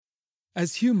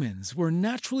As humans, we're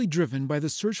naturally driven by the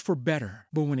search for better.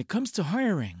 But when it comes to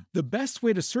hiring, the best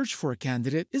way to search for a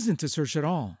candidate isn't to search at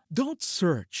all. Don't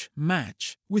search,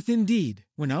 match with Indeed.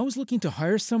 When I was looking to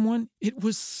hire someone, it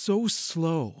was so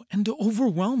slow and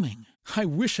overwhelming. I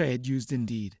wish I had used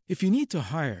Indeed. If you need to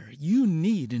hire, you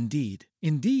need Indeed.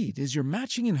 Indeed is your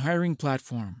matching and hiring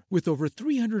platform with over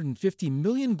 350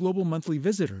 million global monthly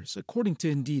visitors, according to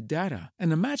Indeed data,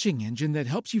 and a matching engine that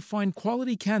helps you find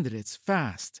quality candidates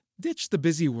fast. Ditch the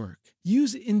busy work.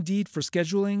 Use Indeed for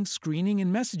scheduling, screening,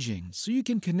 and messaging so you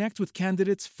can connect with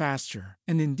candidates faster.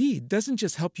 And Indeed doesn't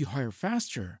just help you hire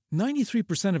faster.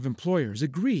 93% of employers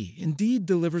agree Indeed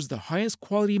delivers the highest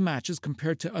quality matches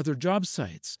compared to other job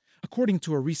sites, according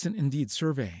to a recent Indeed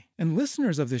survey. And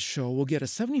listeners of this show will get a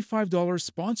 $75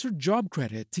 sponsored job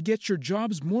credit to get your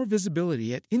jobs more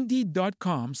visibility at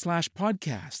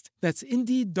Indeed.com/podcast. That's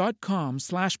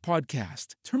Indeed.com/podcast.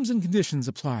 Terms and conditions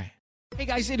apply. Hey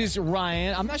guys, it is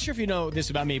Ryan. I'm not sure if you know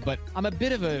this about me, but I'm a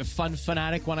bit of a fun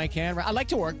fanatic when I can. I like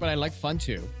to work, but I like fun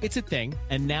too. It's a thing.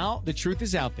 And now the truth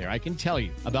is out there. I can tell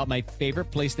you about my favorite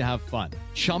place to have fun.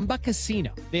 Chumba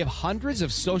Casino. They have hundreds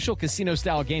of social casino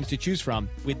style games to choose from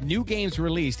with new games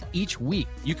released each week.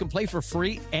 You can play for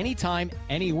free anytime,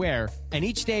 anywhere. And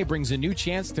each day brings a new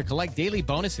chance to collect daily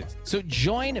bonuses. So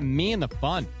join me in the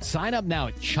fun. Sign up now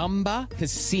at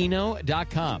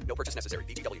ChumbaCasino.com. No purchase necessary.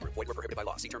 VGW Group. Void where prohibited by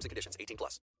law. See terms and conditions.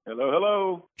 18+.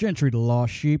 Hello. Gentry to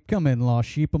Lost Sheep. Come in, Lost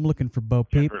Sheep. I'm looking for Bo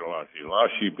Peep. Gentry to Lost Sheep.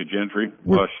 Lost Sheep to Gentry.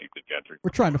 Lost Sheep to Gentry. We're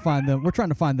trying to find them. We're trying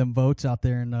to find them votes out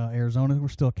there in Arizona. We're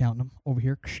still counting them over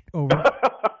here. Over.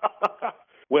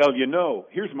 Well,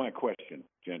 here's my question,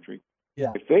 Gentry.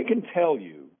 Yeah. If they can tell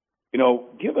you,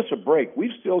 give us a break.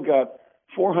 We've still got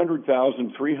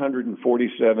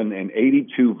 400,347 and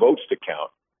 82 votes to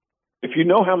count. If you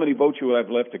know how many votes you have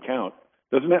left to count,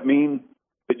 doesn't that mean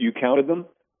that you counted them?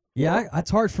 Yeah,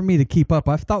 it's hard for me to keep up.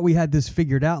 I thought we had this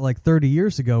figured out like 30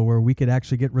 years ago where we could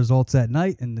actually get results at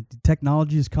night, and the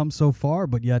technology has come so far,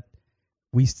 but yet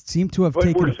we seem to have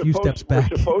taken a few steps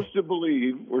back. We're supposed to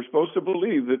believe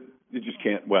that you just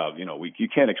can't, you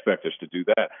can't expect us to do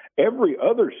that. Every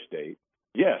other state,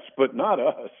 yes, but not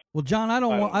us. Well, John, I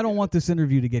don't want this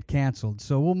interview to get canceled,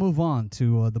 so we'll move on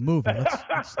to the movie.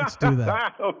 Let's do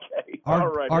that. Okay. All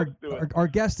right. Let's do it. Our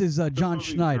guest is John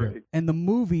Schneider, great. and the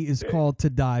movie is called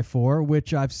To Die For,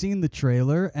 which I've seen the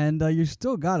trailer, and you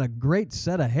still got a great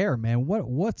set of hair, man.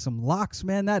 What some locks,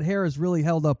 man. That hair has really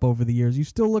held up over the years. You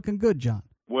still looking good, John.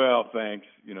 Well, thanks.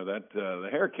 The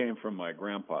hair came from my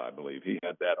grandpa, I believe. He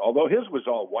had that, although his was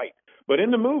all white. But in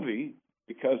the movie,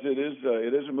 because it is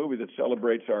a movie that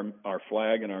celebrates our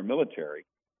flag and our military,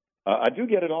 I do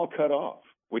get it all cut off,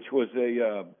 which was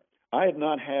I had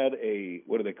not had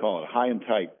what do they call it, high and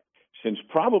tight, since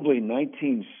probably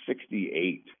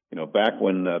 1968. Back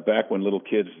when little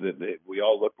kids we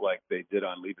all looked like they did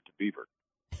on Leave It to Beaver.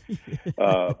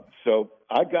 So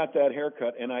I got that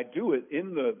haircut, and I do it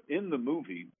in the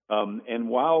movie. And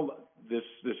while this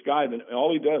guy,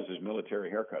 all he does is military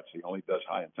haircuts. He only does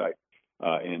high and tight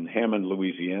in Hammond,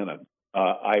 Louisiana.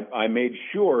 I made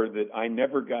sure that I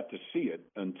never got to see it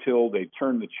until they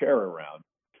turned the chair around.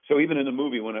 So even in the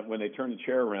movie, when they turn the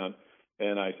chair around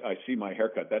and I see my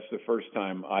haircut, that's the first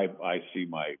time I see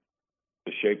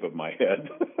the shape of my head.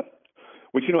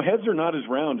 Which, heads are not as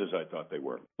round as I thought they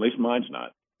were. At least mine's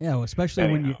not. Yeah, well, especially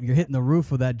when you're hitting the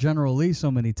roof with that General Lee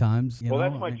so many times. That's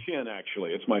my chin,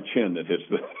 actually. It's my chin that hits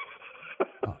the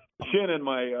chin and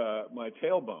my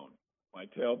tailbone. My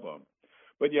tailbone.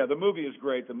 But yeah, the movie is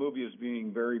great. The movie is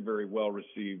being very, very well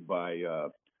received by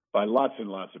lots and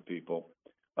lots of people.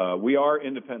 We are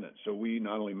independent, so we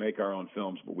not only make our own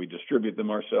films, but we distribute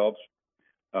them ourselves.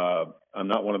 I'm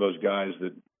not one of those guys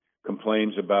that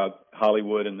complains about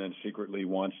Hollywood and then secretly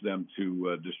wants them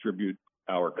to distribute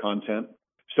our content.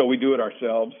 So we do it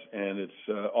ourselves, and it's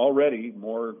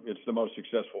it's the most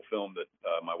successful film that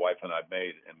my wife and I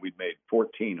made, and we've made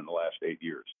 14 in the last 8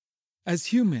 years.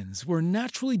 As humans, we're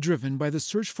naturally driven by the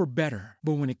search for better.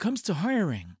 But when it comes to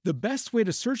hiring, the best way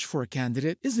to search for a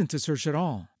candidate isn't to search at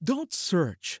all. Don't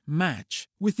search, match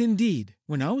with Indeed.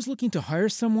 When I was looking to hire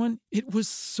someone, it was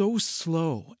so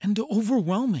slow and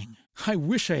overwhelming. I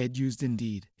wish I had used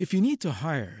Indeed. If you need to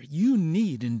hire, you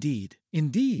need Indeed.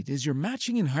 Indeed is your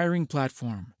matching and hiring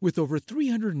platform with over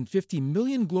 350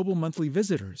 million global monthly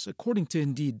visitors, according to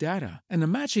Indeed data, and a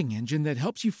matching engine that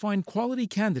helps you find quality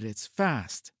candidates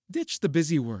fast. Ditch the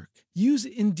busy work. Use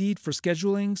Indeed for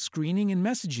scheduling, screening, and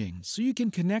messaging so you can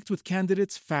connect with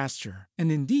candidates faster. And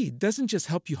Indeed doesn't just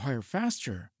help you hire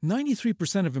faster.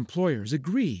 93% of employers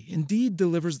agree Indeed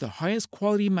delivers the highest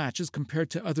quality matches compared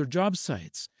to other job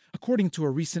sites, according to a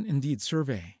recent Indeed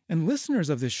survey. And listeners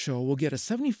of this show will get a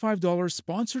 $75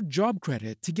 sponsored job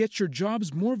credit to get your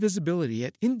jobs more visibility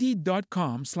at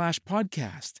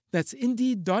Indeed.com/podcast. That's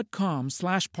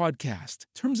Indeed.com/podcast.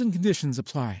 Terms and conditions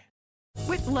apply.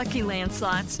 With Lucky Land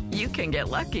Slots, you can get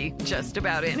lucky just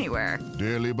about anywhere.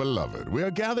 Dearly beloved, we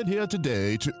are gathered here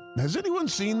today to... Has anyone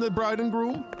seen the bride and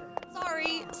groom?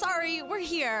 Sorry, we're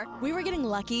here. We were getting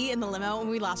lucky in the limo and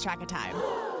we lost track of time.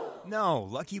 No,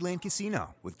 Lucky Land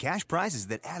Casino, with cash prizes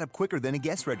that add up quicker than a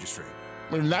guest registry.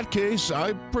 In that case,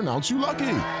 I pronounce you lucky.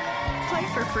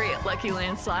 Play for free at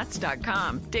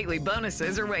LuckyLandSlots.com. Daily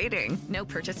bonuses are waiting. No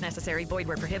purchase necessary. Void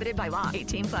where prohibited by law.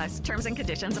 18+. Terms and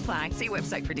conditions apply. See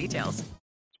website for details.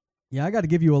 Yeah, I got to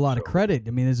give you a lot of credit.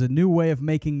 I mean, there's a new way of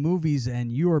making movies,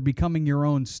 and you are becoming your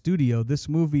own studio. This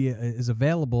movie is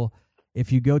available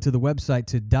if you go to the website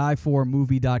to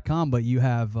dieformovie.com, but you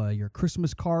have your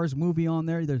Christmas Cars movie on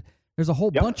there. There's a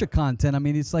whole bunch of content. I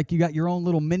mean, it's like you got your own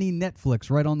little mini Netflix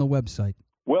right on the website.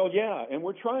 Well, yeah, and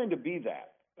we're trying to be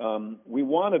that. We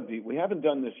want to be. We haven't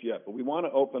done this yet, but we want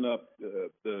to open up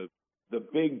the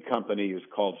big company is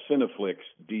called Cineflix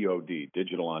DOD,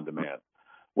 Digital On Demand.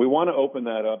 We want to open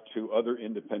that up to other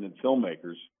independent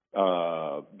filmmakers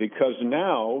because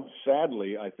now,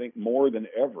 sadly, I think more than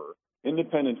ever,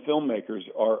 independent filmmakers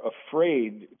are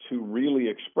afraid to really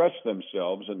express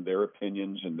themselves and their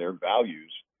opinions and their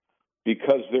values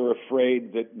because they're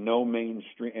afraid that no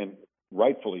mainstream, and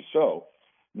rightfully so,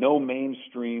 no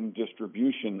mainstream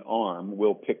distribution arm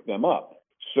will pick them up.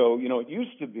 So, it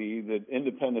used to be that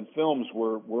independent films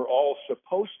were all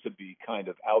supposed to be kind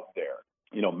of out there,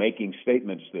 making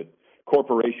statements that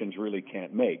corporations really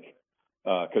can't make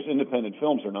because independent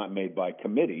films are not made by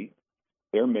committee.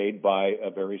 They're made by a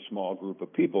very small group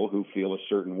of people who feel a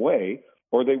certain way,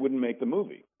 or they wouldn't make the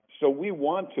movie. So we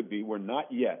want to be, we're not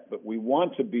yet, but we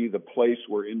want to be the place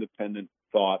where independent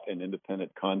thought and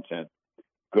independent content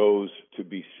goes to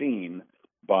be seen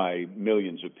by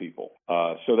millions of people.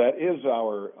 So that is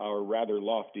our rather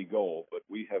lofty goal, but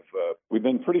we've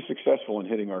been pretty successful in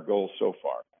hitting our goals so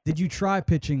far. Did you try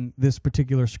pitching this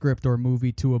particular script or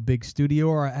movie to a big studio,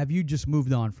 or have you just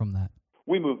moved on from that?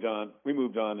 We moved on,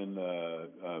 and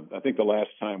I think the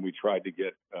last time we tried to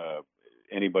get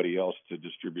anybody else to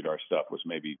distribute our stuff was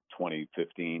maybe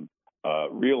 2015,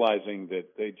 realizing that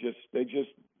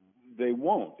they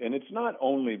won't. And it's not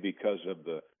only because of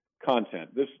the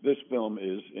content. This film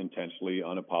is intensely,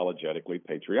 unapologetically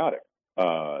patriotic.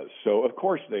 So of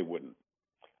course they wouldn't.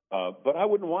 But I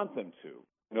wouldn't want them to.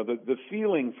 The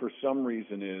feeling for some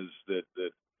reason is that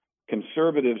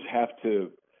conservatives have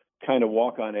to kind of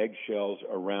walk on eggshells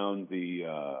around the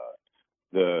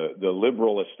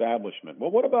liberal establishment.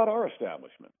 Well, what about our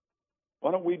establishment?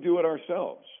 Why don't we do it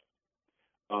ourselves?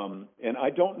 And I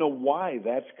don't know why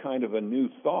that's kind of a new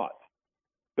thought,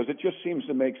 because it just seems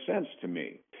to make sense to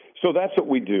me. So that's what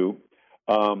we do.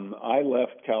 I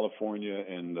left California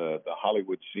and the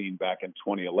Hollywood scene back in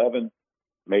 2011,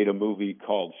 made a movie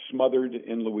called Smothered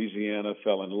in Louisiana,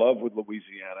 fell in love with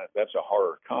Louisiana. That's a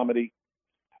horror comedy.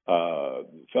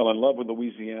 Fell in love with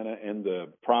Louisiana and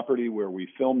the property where we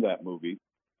filmed that movie,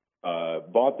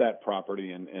 bought that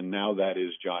property, and now that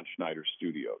is John Schneider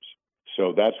Studios.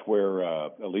 So that's where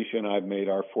Alicia and I have made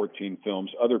our 14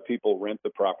 films. Other people rent the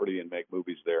property and make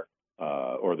movies there,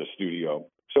 or the studio.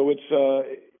 So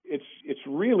it's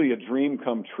really a dream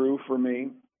come true for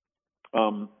me.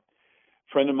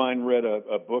 Friend of mine read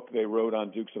a book they wrote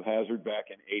on Dukes of Hazzard back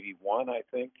in '81, I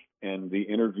think, and the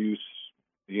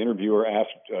interviewer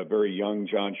asked a very young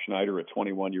John Schneider, a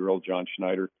 21-year-old John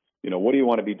Schneider, what do you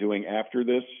want to be doing after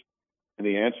this? And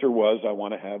the answer was, I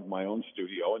want to have my own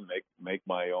studio and make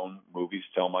my own movies,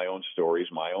 tell my own stories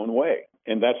my own way.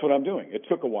 And that's what I'm doing. It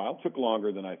took a while, took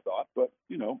longer than I thought, but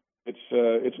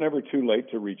it's never too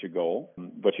late to reach a goal,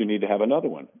 but you need to have another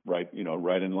one right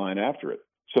in line after it.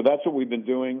 So that's what we've been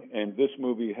doing, and this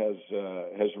movie has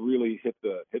really hit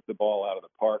the ball out of the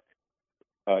park.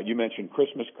 You mentioned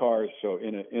Christmas Cars, so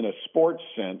in a sports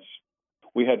sense,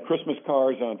 we had Christmas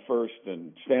Cars on first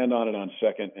and Stand On It on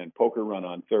second and Poker Run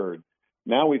on third.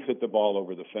 Now we've hit the ball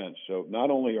over the fence. So not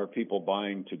only are people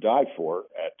buying To Die For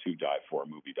at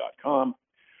todieformovie.com,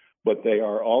 but they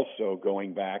are also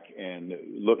going back and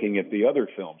looking at the other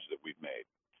films that we've made.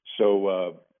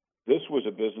 So this was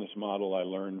a business model I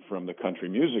learned from the country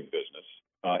music business,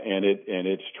 and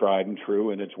it's tried and true,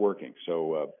 and it's working.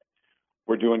 So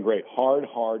we're doing great. Hard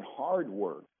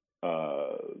work,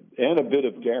 and a bit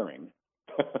of daring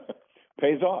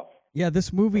pays off. Yeah,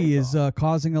 this movie is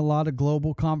causing a lot of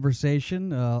global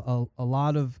conversation. A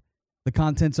lot of the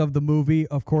contents of the movie,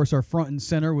 of course, are front and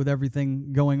center with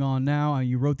everything going on now.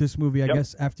 You wrote this movie, I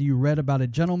guess, after you read about a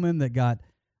gentleman that got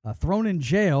thrown in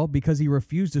jail because he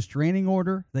refused a restraining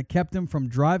order that kept him from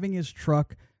driving his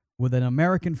truck with an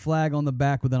American flag on the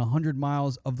back within 100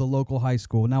 miles of the local high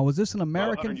school. Now, was this an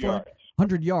American flag?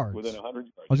 100 yards. Within 100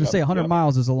 yards. I was going to say 100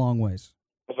 miles is a long ways.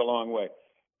 It's a long way.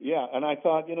 Yeah, and I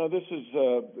thought, this is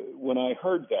when I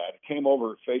heard that, it came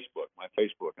over my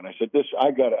Facebook, and I said,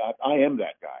 I am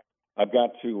that guy. I've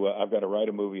got to write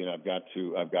a movie, and I've got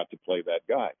to play that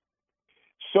guy.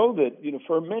 So that,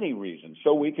 for many reasons,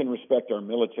 so we can respect our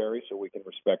military, so we can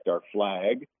respect our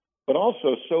flag, but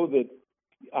also so that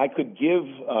I could give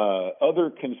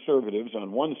other conservatives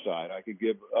on one side, I could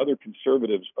give other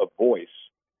conservatives a voice,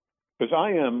 because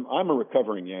I'm a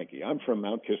recovering Yankee. I'm from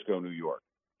Mount Kisco, New York.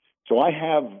 So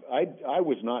I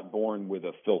was not born with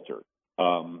a filter.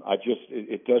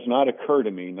 It does not occur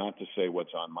to me not to say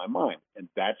what's on my mind. And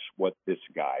that's what this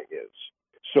guy is.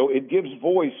 So it gives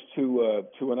voice to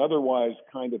an otherwise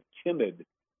kind of timid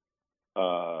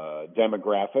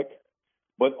demographic,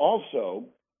 but also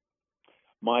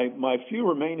my few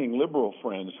remaining liberal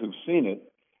friends who've seen it,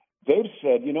 they've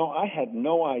said, I had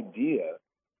no idea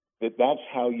that that's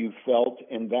how you felt,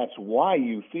 and that's why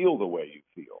you feel the way you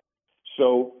feel.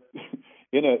 So,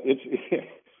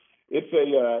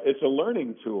 it's a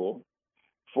learning tool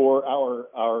for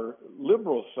our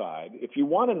liberal side. If you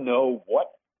want to know what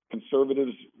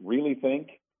conservatives really think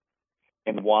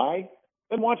and why,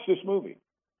 then watch this movie.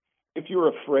 If you're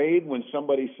afraid when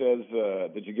somebody says,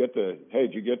 "Did you get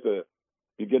that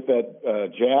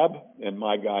jab?" And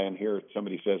my guy in here,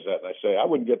 somebody says that, and I say, "I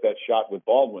wouldn't get that shot with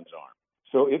Baldwin's arm."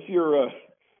 So if you're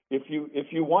if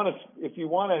you want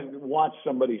to watch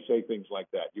somebody say things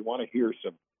like that, you want to hear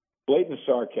some blatant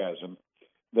sarcasm,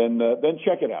 then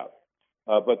check it out.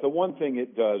 But the one thing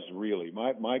it does really,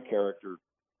 my character,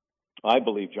 I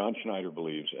believe, John Schneider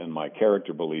believes, and my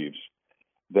character believes,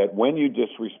 that when you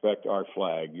disrespect our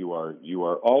flag, you are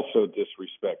also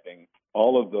disrespecting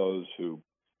all of those who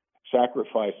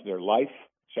sacrifice their life,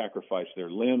 sacrifice their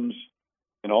limbs,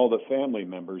 and all the family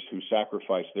members who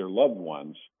sacrifice their loved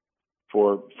ones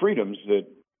for freedoms that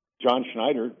John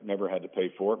Schneider never had to pay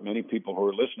for. Many people who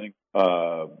are listening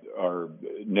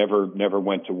never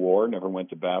went to war, never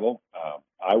went to battle.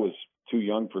 I was too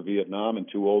young for Vietnam and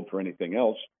too old for anything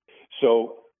else.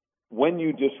 So when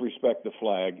you disrespect the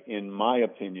flag, in my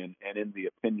opinion, and in the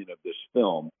opinion of this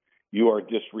film, you are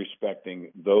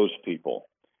disrespecting those people,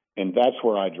 and that's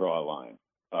where I draw a line.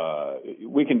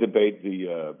 We can debate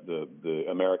the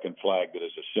American flag that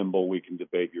is a symbol. We can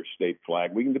debate your state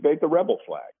flag. We can debate the rebel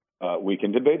flag. We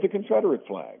can debate the Confederate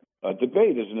flag.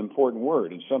 Debate is an important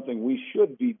word and something we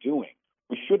should be doing.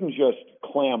 We shouldn't just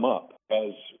clam up,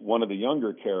 as one of the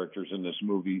younger characters in this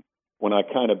movie, when I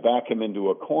kind of back him into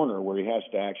a corner where he has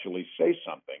to actually say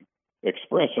something,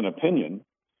 express an opinion.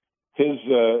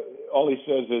 All he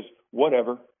says is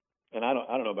whatever. And I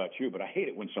don't know about you, but I hate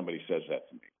it when somebody says that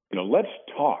to me. Let's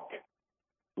talk.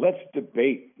 Let's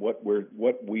debate what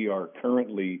we are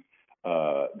currently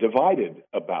divided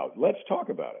about. Let's talk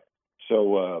about it.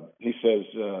 So he says,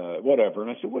 whatever.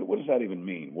 And I said, what does that even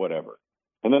mean, whatever?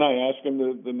 And then I asked him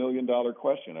the $1 million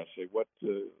question. I say,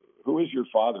 who is your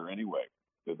father anyway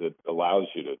that allows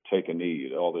you to take a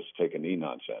knee, all this take a knee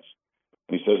nonsense?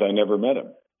 And he says, I never met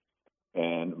him.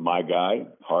 And my guy,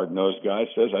 hard-nosed guy,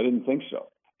 says, I didn't think so.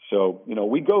 So,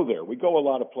 we go there. We go a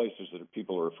lot of places that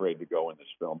people are afraid to go in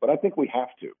this film. But I think we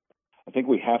have to. I think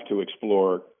we have to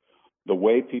explore the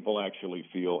way people actually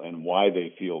feel and why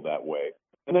they feel that way.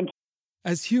 And then,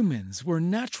 as humans, we're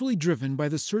naturally driven by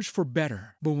the search for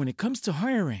better. But when it comes to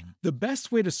hiring, the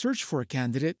best way to search for a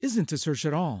candidate isn't to search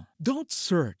at all. Don't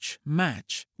search,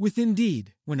 match with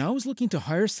Indeed. When I was looking to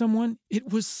hire someone,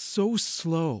 it was so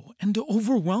slow and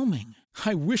overwhelming.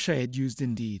 I wish I had used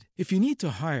Indeed. If you need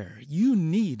to hire, you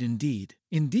need Indeed.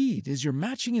 Indeed is your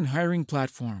matching and hiring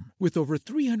platform with over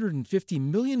 350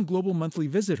 million global monthly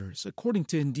visitors, according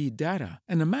to Indeed data,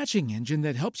 and a matching engine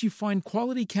that helps you find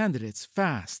quality candidates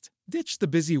fast. Ditch the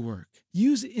busy work.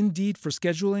 Use Indeed for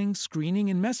scheduling,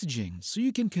 screening, and messaging so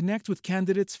you can connect with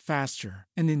candidates faster.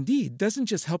 And Indeed doesn't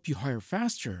just help you hire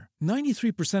faster.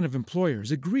 93% of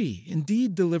employers agree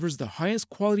Indeed delivers the highest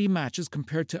quality matches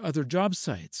compared to other job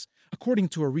sites, according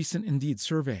to a recent Indeed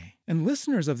survey. And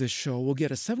listeners of this show will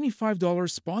get a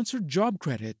 $75 sponsored job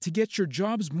credit to get your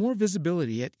jobs more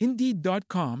visibility at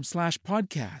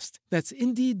Indeed.com/podcast. That's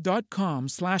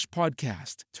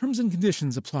Indeed.com/podcast. Terms and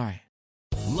conditions apply.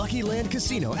 Lucky Land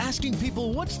Casino, asking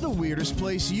people, what's the weirdest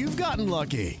place you've gotten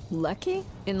lucky? Lucky?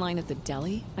 In line at the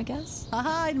deli, I guess?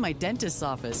 Aha, in my dentist's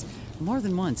office. More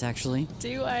than once, actually.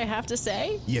 Do I have to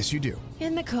say? Yes, you do.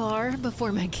 In the car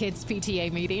before my kids'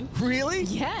 PTA meeting. Really?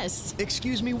 Yes.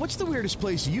 Excuse me, what's the weirdest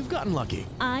place you've gotten lucky?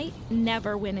 I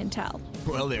never win and tell.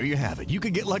 Well, there you have it. You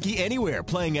can get lucky anywhere,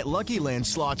 playing at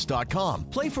LuckyLandSlots.com.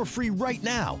 Play for free right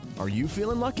now. Are you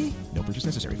feeling lucky? No purchase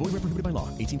necessary. Void where prohibited by law.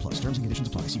 18+. Terms and conditions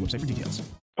apply. See website for details.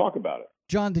 Talk about it.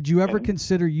 John, did you ever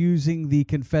consider using the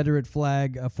Confederate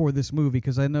flag for this movie?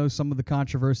 Because I know some of the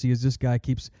controversy is this guy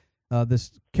keeps,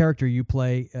 this character you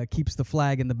play, keeps the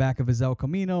flag in the back of his El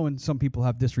Camino, and some people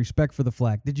have disrespect for the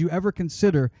flag. Did you ever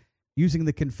consider using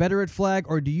the Confederate flag,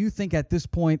 or do you think at this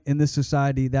point in this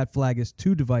society that flag is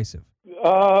too divisive?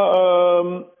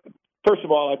 First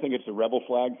of all, I think it's a rebel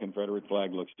flag. Confederate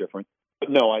flag looks different. But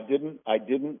no, I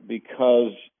didn't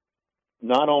because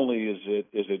not only is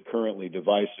it currently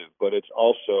divisive, but it's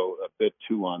also a bit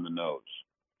too on the nose.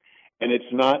 And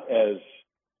it's not as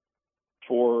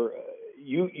for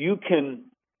you can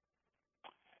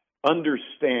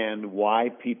understand why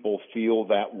people feel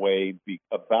that way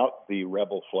about the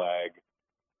rebel flag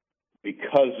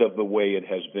because of the way it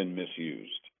has been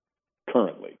misused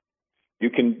currently. You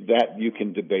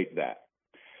can debate that.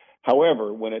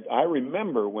 However, I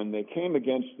remember when they came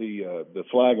against the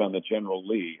flag on the General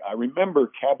Lee, I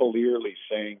remember cavalierly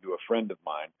saying to a friend of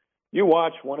mine, "You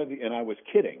watch and I was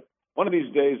kidding. One of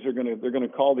these days they're going to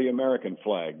call the American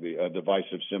flag the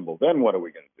divisive symbol. Then what are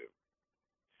we going to do?"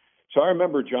 So I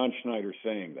remember John Schneider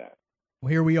saying that.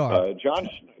 Well, here we are.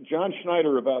 John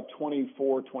Schneider, about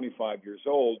 24, 25 years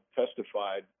old,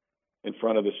 testified in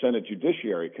front of the Senate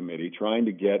Judiciary Committee trying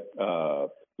to get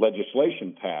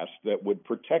legislation passed that would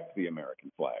protect the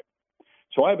American flag.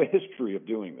 So I have a history of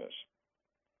doing this.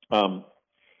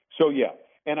 So, yeah.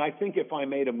 And I think if I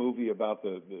made a movie about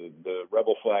the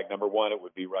rebel flag, number one, it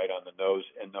would be right on the nose.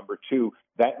 And number two,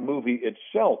 that movie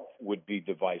itself would be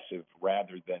divisive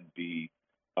rather than be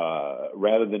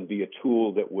a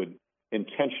tool that would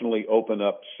intentionally open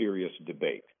up serious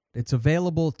debate. It's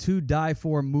available to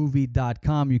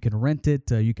dieformovie.com. You can rent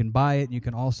it, you can buy it, and you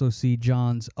can also see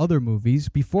John's other movies.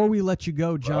 Before we let you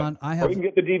go, John, Or you can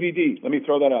get the DVD. Let me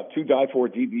throw that out, to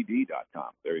dieforDVD.com.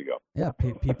 There you go. Yeah,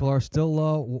 people are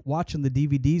still watching the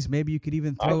DVDs. Maybe you could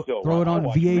even throw it on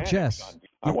VHS.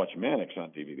 I watch Mannix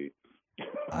on DVD.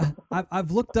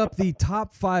 I've looked up the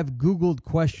top 5 Googled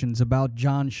questions about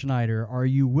John Schneider. Are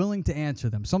you willing to answer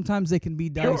them? Sometimes they can be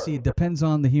dicey. Sure. It depends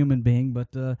on the human being, but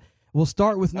we'll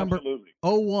start with number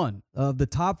 01 of the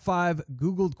top 5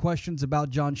 Googled questions about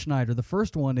John Schneider. The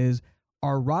first one is,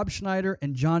 are Rob Schneider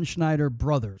and John Schneider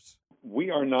brothers?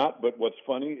 We are not, but what's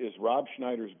funny is Rob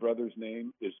Schneider's brother's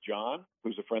name is John,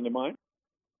 who's a friend of mine,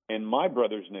 and my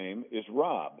brother's name is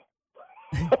Rob.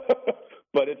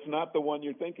 But it's not the one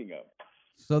you're thinking of.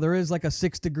 So there is like a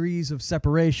 6 degrees of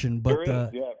separation, but there is,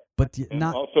 yeah. But and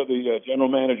not. Also, the general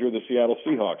manager of the Seattle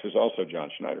Seahawks is also John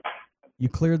Schneider. You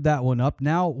cleared that one up.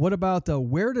 Now, what about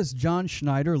where does John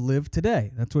Schneider live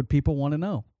today? That's what people want to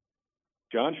know.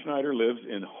 John Schneider lives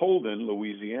in Holden,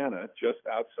 Louisiana, just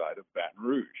outside of Baton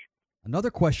Rouge. Another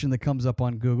question that comes up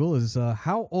on Google is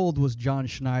how old was John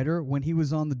Schneider when he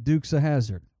was on the Dukes of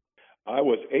Hazzard? I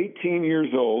was 18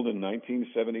 years old in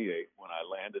 1978 when I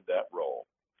landed that role.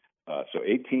 So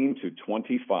 18 to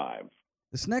 25.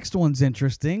 This next one's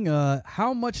interesting.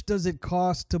 How much does it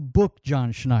cost to book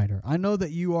John Schneider? I know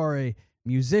that you are a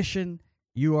musician,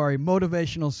 you are a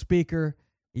motivational speaker,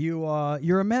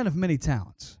 you're a man of many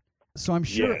talents. So I'm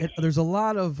sure there's a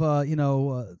lot of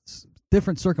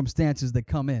different circumstances that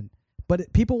come in.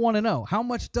 But people want to know, how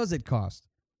much does it cost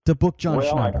to book John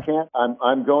Schneider? I can't.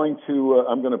 I'm going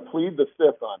to plead the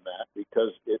fifth on that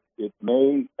because it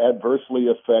may adversely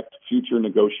affect future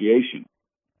negotiation.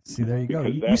 See, there you go.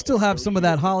 You still have some of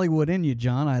that Hollywood in you,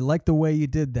 John. I like the way you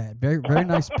did that. Very, very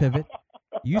nice pivot.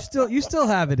 You still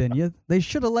have it in you. They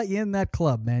should have let you in that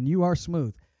club, man. You are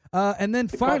smooth. And then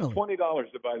finally,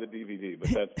 $20 to buy the DVD, but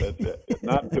that's it.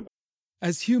 Not to.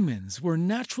 As humans, we're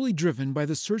naturally driven by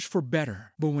the search for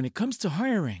better. But when it comes to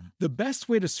hiring, the best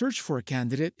way to search for a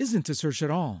candidate isn't to search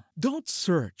at all. Don't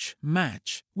search,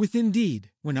 match with Indeed.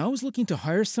 When I was looking to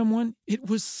hire someone, it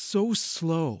was so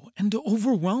slow and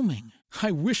overwhelming.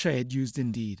 I wish I had used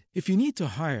Indeed. If you need to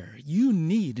hire, you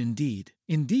need Indeed.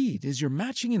 Indeed is your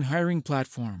matching and hiring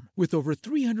platform with over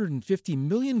 350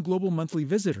 million global monthly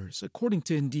visitors, according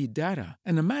to Indeed data,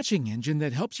 and a matching engine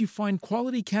that helps you find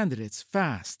quality candidates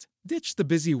fast. Ditch the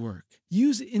busy work.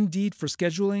 Use Indeed for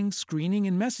scheduling, screening,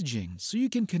 and messaging so you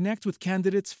can connect with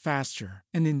candidates faster.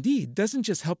 And Indeed doesn't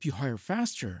just help you hire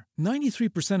faster.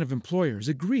 93% of employers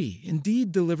agree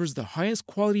Indeed delivers the highest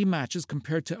quality matches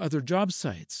compared to other job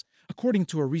sites, according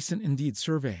to a recent Indeed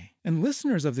survey. And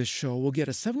listeners of this show will get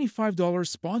a $75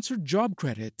 sponsored job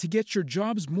credit to get your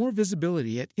jobs more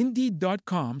visibility at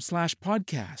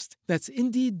Indeed.com/podcast. That's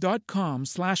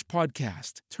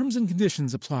Indeed.com/podcast. Terms and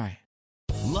conditions apply.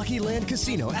 Lucky Land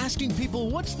Casino, asking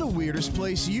people, what's the weirdest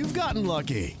place you've gotten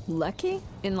lucky? Lucky?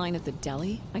 In line at the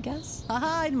deli, I guess?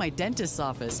 Aha, in my dentist's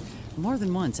office. More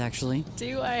than once, actually.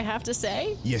 Do I have to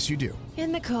say? Yes, you do.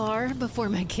 In the car before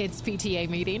my kids' PTA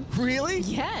meeting. Really?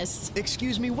 Yes.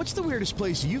 Excuse me, what's the weirdest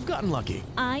place you've gotten lucky?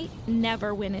 I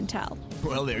never win and tell.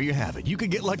 Well, there you have it. You can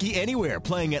get lucky anywhere,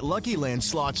 playing at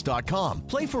LuckyLandSlots.com.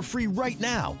 Play for free right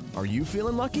now. Are you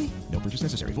feeling lucky? No purchase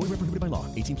necessary. Void where prohibited by law.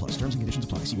 18+. Terms and conditions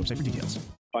apply. See website for details.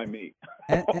 By me.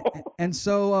 and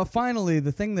so finally,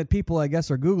 the thing that people, I guess,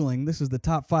 are Googling, this is the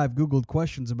top 5 Googled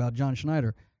questions about John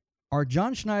Schneider. Are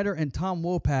John Schneider and Tom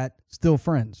Wopat still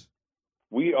friends?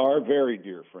 We are very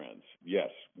dear friends. Yes,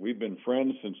 we've been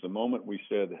friends since the moment we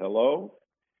said hello,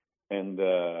 and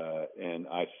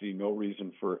I see no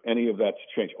reason for any of that to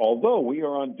change. Although we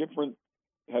are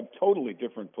have totally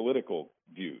different political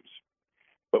views,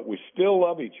 but we still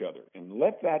love each other. And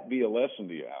let that be a lesson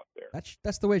to you out there.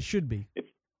 That's the way it should be.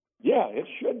 Yeah, it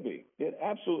should be. It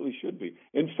absolutely should be.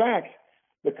 In fact,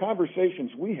 the conversations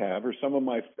we have are some of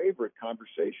my favorite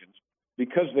conversations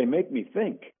because they make me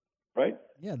think, right?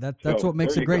 Yeah, that's what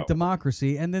makes a great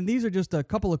democracy. And then these are just a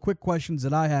couple of quick questions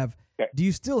that I have. Okay. Do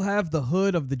you still have the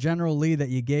hood of the General Lee that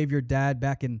you gave your dad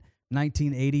back in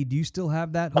 1980? Do you still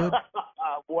have that hood?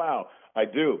 Wow, I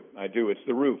do. It's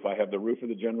the roof. I have the roof of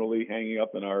the General Lee hanging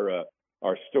up in our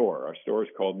store. Our store is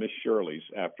called Miss Shirley's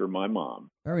after my mom.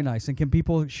 Very nice. And can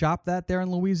people shop that there in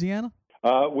Louisiana?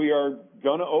 We are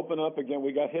going to open up again.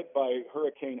 We got hit by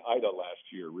Hurricane Ida last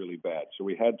year really bad, so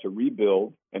we had to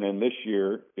rebuild. And then this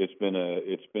year, it's been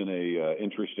a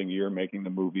interesting year making the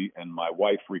movie, and my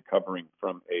wife recovering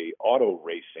from a auto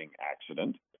racing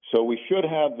accident. So we should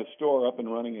have the store up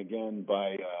and running again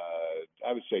by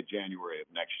I would say January of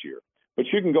next year. But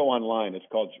you can go online. It's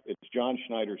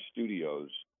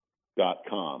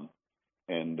JohnSchneiderStudios.com,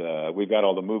 and we've got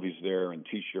all the movies there and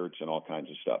T-shirts and all kinds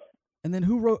of stuff. And then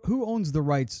who owns the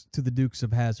rights to the Dukes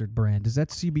of Hazzard brand? Is that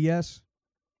CBS?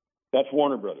 That's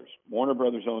Warner Brothers. Warner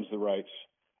Brothers owns the rights.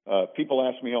 People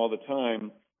ask me all the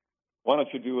time, why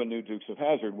don't you do a new Dukes of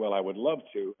Hazzard? Well, I would love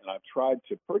to, and I've tried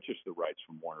to purchase the rights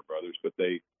from Warner Brothers, but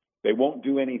they won't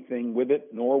do anything with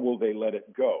it, nor will they let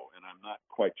it go, and I'm not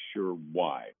quite sure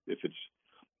why. If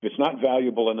it's not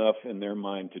valuable enough in their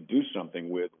mind to do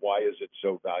something with, why is it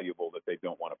so valuable that they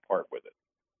don't want to part with it?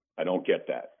 I don't get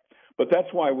that. But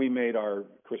that's why we made our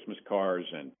Christmas cars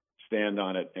and Stand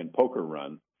on It and Poker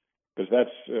Run, because that's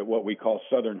what we call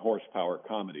Southern horsepower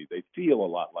comedy. They feel a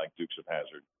lot like Dukes of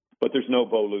Hazzard, but there's no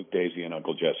Bo, Luke, Daisy, and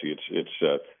Uncle Jesse. It's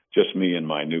just me and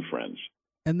my new friends.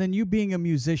 And then you being a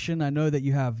musician, I know that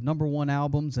you have #1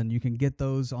 albums, and you can get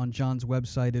those on John's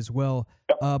website as well.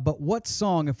 Yep. But what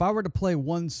song, if I were to play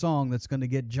one song that's going to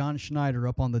get John Schneider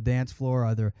up on the dance floor,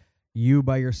 either You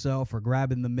by Yourself or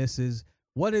Grabbing the Misses,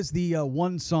 what is the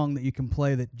one song that you can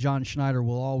play that John Schneider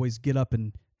will always get up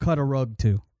and cut a rug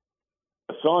to?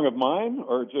 A song of mine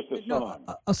or just a song?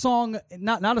 No, a song,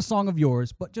 not a song of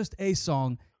yours, but just a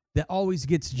song that always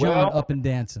gets John up and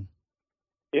dancing.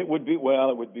 It would be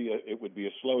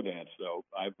a slow dance though.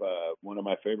 One of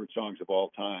my favorite songs of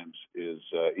all times is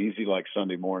 "Easy Like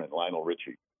Sunday Morning," Lionel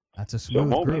Richie. That's a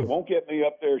smooth groove. It won't get me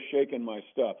up there shaking my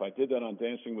stuff. I did that on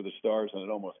Dancing with the Stars and it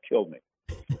almost killed me.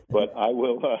 But I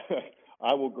will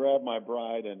grab my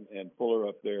bride and pull her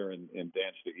up there and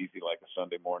dance to "Easy Like a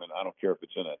Sunday Morning." I don't care if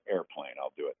it's in an airplane.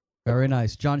 I'll do it. Very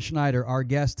nice. John Schneider, our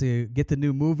guest. To get the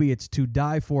new movie, it's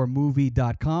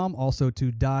todieformovie.com, also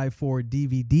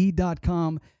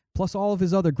todiefordvd.com, plus all of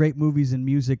his other great movies and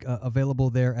music available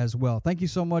there as well. Thank you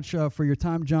so much for your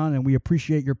time, John, and we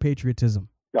appreciate your patriotism.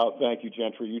 Oh, thank you,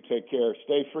 Gentry. You take care.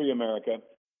 Stay free, America.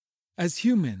 As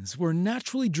humans, we're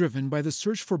naturally driven by the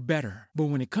search for better. But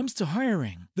when it comes to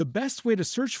hiring, the best way to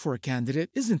search for a candidate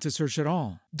isn't to search at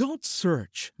all. Don't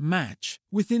search, match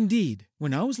with Indeed.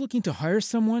 When I was looking to hire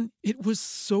someone, it was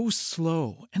so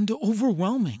slow and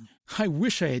overwhelming. I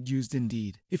wish I had used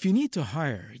Indeed. If you need to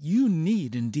hire, you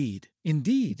need Indeed.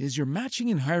 Indeed is your matching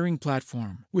and hiring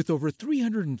platform with over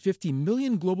 350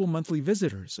 million global monthly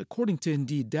visitors, according to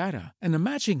Indeed data, and a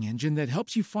matching engine that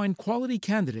helps you find quality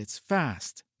candidates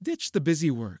fast. Ditch the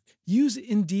busy work. Use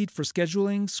Indeed for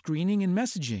scheduling, screening, and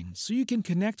messaging so you can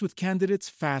connect with candidates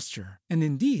faster. And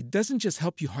Indeed doesn't just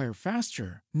help you hire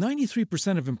faster.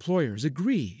 93% of employers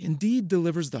agree Indeed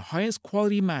delivers the highest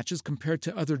quality matches compared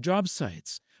to other job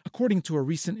sites, according to a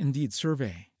recent Indeed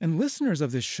survey. And listeners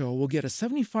of this show will get a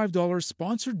 $75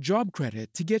 sponsored job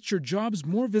credit to get your jobs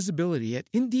more visibility at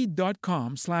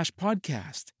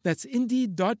Indeed.com/podcast. That's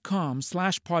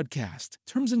Indeed.com/podcast.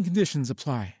 Terms and conditions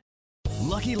apply.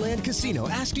 Lucky Land Casino,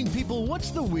 asking people, what's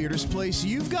the weirdest place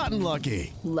you've gotten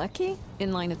lucky? Lucky?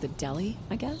 In line at the deli,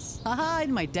 I guess? Aha,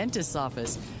 in my dentist's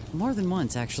office. More than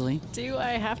once, actually. Do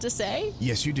I have to say?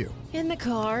 Yes, you do. In the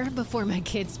car before my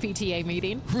kids' PTA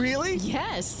meeting. Really?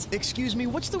 Yes. Excuse me,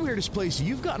 what's the weirdest place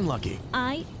you've gotten lucky?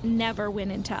 I never win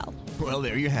and tell. Well,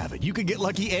 there you have it. You can get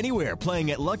lucky anywhere,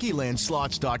 playing at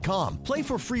LuckyLandSlots.com. Play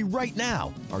for free right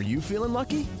now. Are you feeling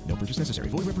lucky? No purchase necessary.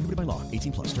 Void where prohibited by law.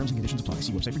 18 plus. Terms and conditions apply.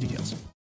 See website for details.